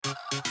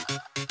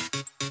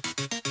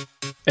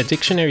A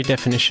dictionary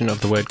definition of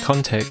the word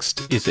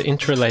context is the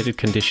interrelated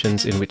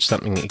conditions in which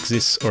something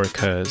exists or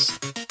occurs.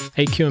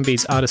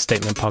 AQMB's Artist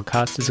Statement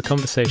podcast is a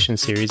conversation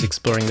series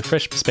exploring the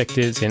fresh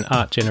perspectives in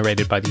art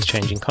generated by these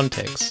changing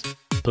contexts: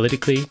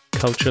 politically,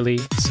 culturally,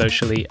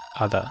 socially,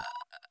 other.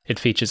 It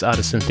features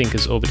artists and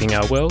thinkers orbiting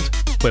our world,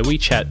 where we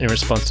chat in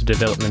response to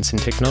developments in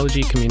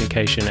technology,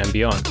 communication, and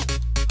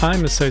beyond.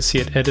 I'm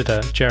Associate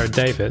Editor Jared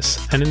Davis,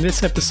 and in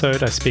this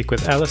episode I speak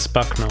with Alice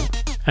Bucknell,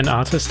 an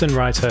artist and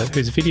writer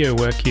whose video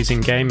work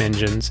using game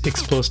engines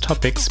explores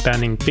topics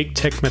spanning big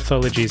tech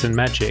mythologies and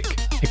magic,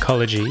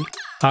 ecology,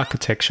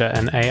 architecture,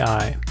 and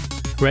AI.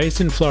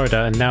 Raised in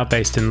Florida and now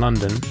based in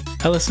London,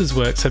 Alice's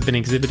works have been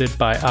exhibited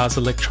by Ars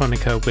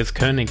Electronica with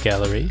Koenig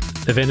Gallery,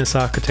 the Venice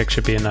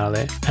Architecture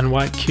Biennale, and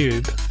White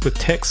Cube, with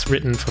texts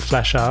written for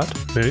Flash Art,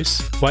 Moose,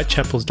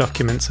 Whitechapel's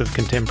Documents of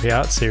Contemporary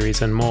Art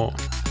series, and more.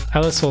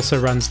 Alice also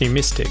runs New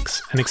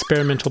Mystics, an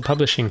experimental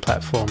publishing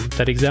platform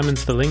that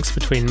examines the links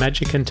between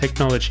magic and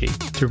technology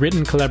through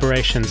written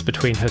collaborations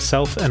between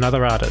herself and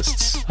other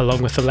artists,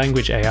 along with the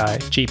language AI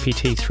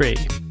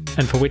GPT-3,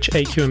 and for which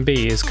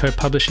AQMB is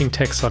co-publishing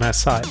texts on our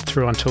site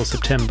through until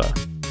September.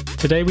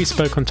 Today we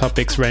spoke on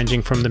topics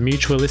ranging from the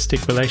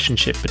mutualistic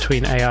relationship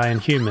between AI and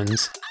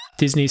humans,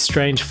 Disney's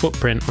strange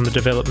footprint on the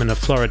development of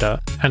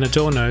Florida, and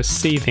Adorno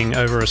seething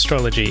over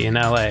astrology in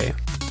LA.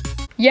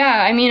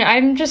 Yeah, I mean,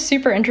 I'm just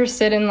super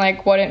interested in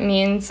what it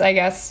means, I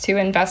guess, to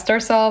invest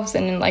ourselves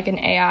in an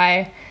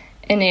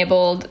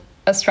AI-enabled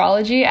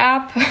astrology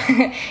app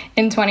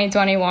in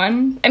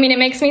 2021. I mean, it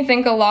makes me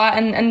think a lot,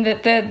 and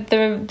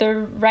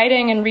the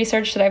writing and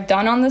research that I've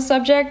done on this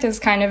subject is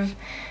kind of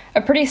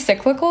a pretty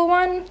cyclical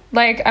one.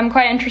 I'm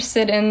quite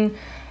interested in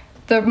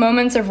the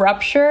moments of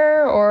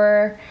rupture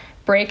or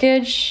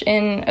breakage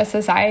in a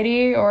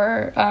society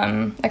or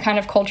a kind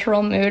of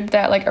cultural mood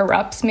that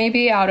erupts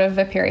maybe out of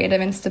a period of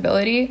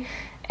instability,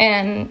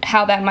 and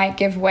how that might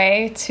give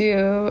way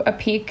to a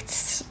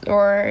peaked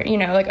or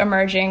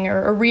emerging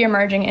or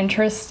re-emerging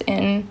interest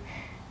in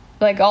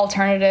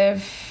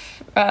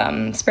alternative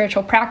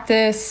spiritual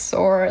practice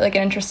or an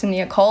interest in the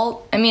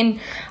occult. I mean,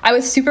 I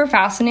was super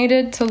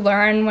fascinated to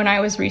learn when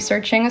I was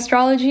researching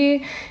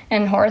astrology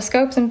and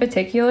horoscopes in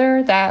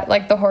particular that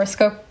the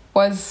horoscope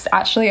was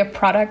actually a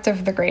product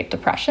of the Great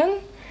Depression.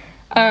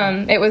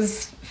 It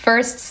was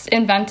first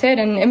invented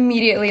and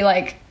immediately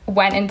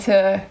went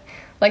into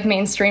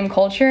mainstream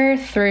culture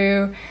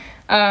through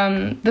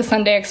the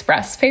Sunday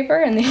Express paper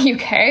in the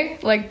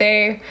UK.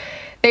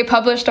 They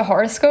published a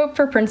horoscope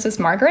for Princess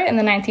Margaret in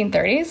the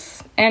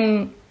 1930s.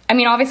 And I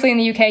mean, obviously in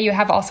the UK you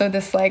have also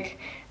this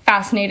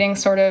fascinating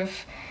sort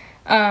of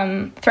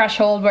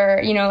threshold where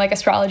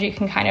astrology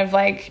can kind of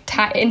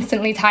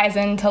instantly ties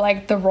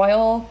into the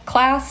royal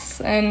class,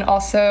 and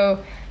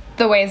also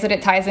the ways that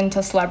it ties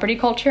into celebrity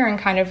culture and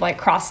kind of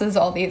crosses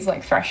all these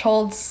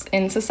thresholds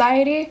in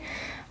society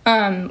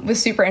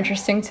was super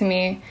interesting to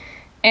me.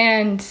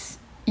 And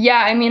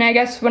yeah, I mean, I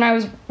guess when I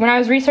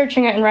was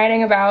researching it and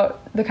writing about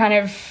the kind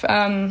of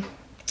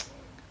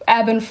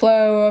ebb and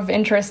flow of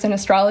interest in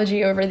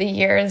astrology over the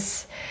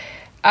years,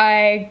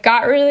 I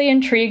got really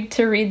intrigued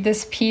to read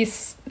this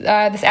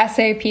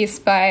essay piece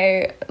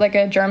by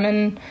a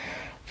German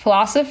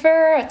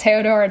philosopher,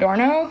 Theodor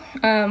Adorno,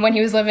 when he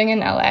was living in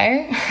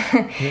LA.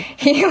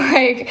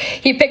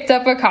 He picked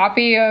up a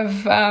copy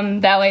of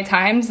the LA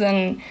Times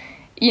and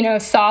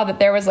saw that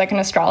there was an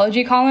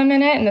astrology column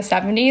in it in the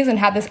 70s and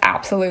had this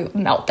absolute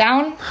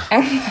meltdown.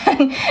 And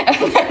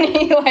then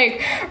he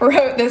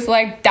wrote this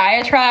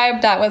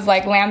diatribe that was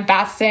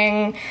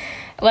lambasting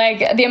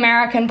the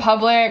American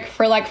public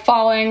for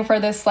falling for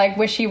this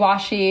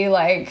wishy-washy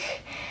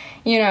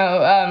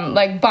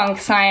bunk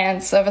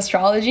science of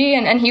astrology,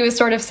 and he was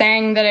sort of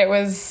saying that it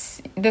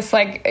was this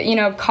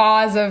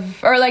cause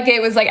of, or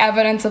it was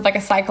evidence of a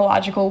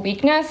psychological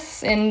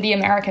weakness in the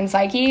American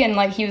psyche, and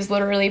he was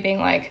literally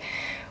being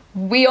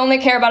we only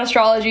care about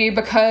astrology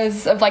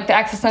because of the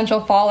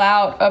existential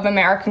fallout of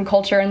American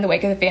culture in the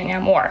wake of the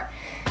Vietnam War.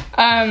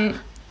 And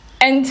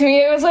to me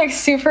it was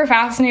super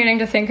fascinating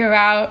to think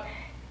about.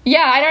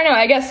 Yeah, I don't know.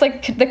 I guess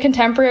the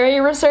contemporary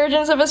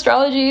resurgence of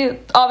astrology,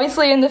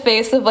 obviously in the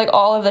face of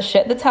all of the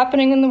shit that's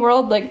happening in the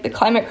world, the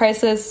climate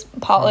crisis,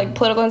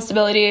 political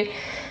instability,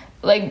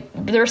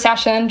 the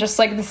recession, just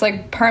this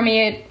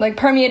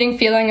permeating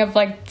feeling of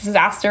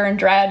disaster and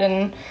dread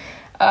and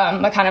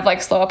a kind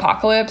of slow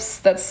apocalypse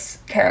that's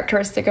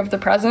characteristic of the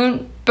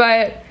present.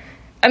 But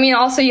I mean,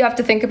 also you have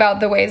to think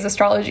about the ways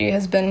astrology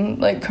has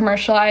been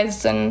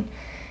commercialized and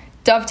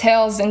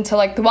dovetails into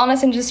the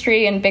wellness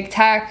industry and big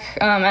tech,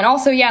 and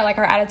also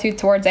our attitude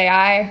towards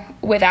AI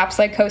with apps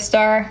like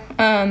CoStar,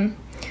 and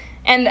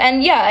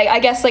I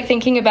guess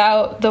thinking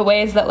about the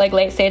ways that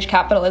late stage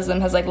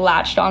capitalism has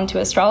latched onto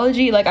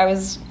astrology. I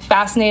was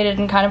fascinated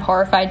and kind of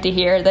horrified to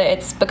hear that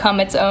it's become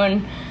its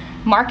own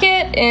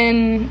market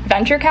in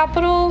venture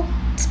capital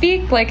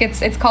speak.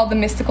 It's called the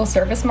mystical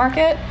service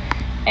market,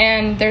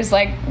 and there's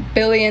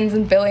billions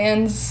and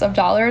billions of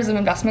dollars of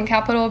investment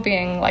capital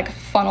being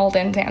funneled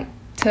into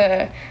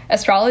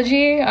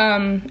astrology,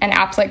 and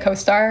apps like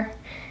CoStar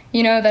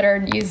that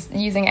are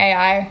using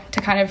AI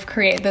to kind of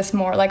create this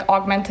more like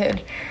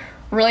augmented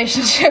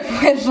relationship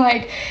with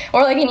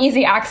or an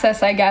easy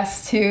access, I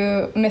guess,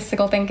 to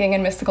mystical thinking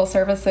and mystical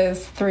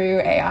services through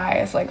AI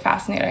is like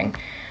fascinating.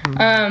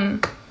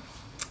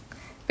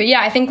 But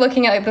yeah, I think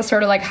looking at the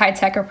sort of like high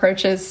tech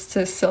approaches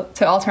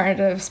to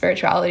alternative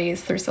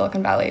spiritualities through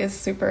Silicon Valley is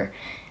super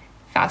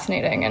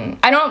fascinating. And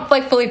I don't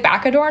like fully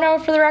back Adorno,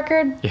 for the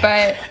record,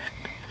 but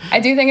I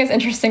do think it's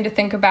interesting to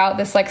think about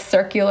this like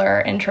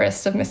circular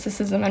interest of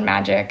mysticism and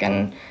magic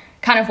and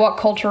kind of what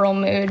cultural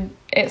mood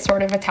it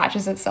sort of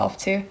attaches itself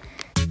to.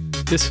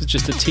 This was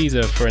just a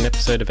teaser for an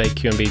episode of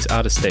AQNB's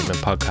Artist Statement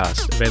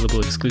podcast,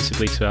 available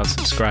exclusively to our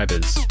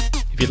subscribers.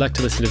 If you'd like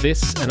to listen to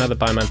this and other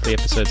bi-monthly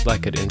episodes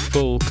like it in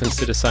full,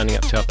 consider signing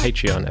up to our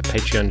Patreon at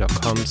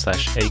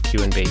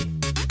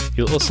patreon.com/AQNB.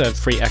 You'll also have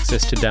free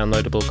access to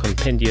downloadable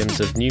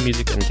compendiums of new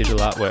music and digital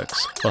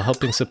artworks, while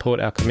helping support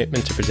our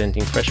commitment to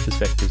presenting fresh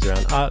perspectives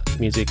around art,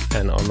 music,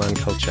 and online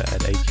culture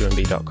at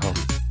aqnb.com.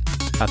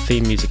 Our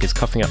theme music is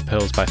Coughing Up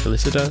Pearls by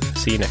Felicita.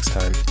 See you next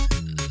time.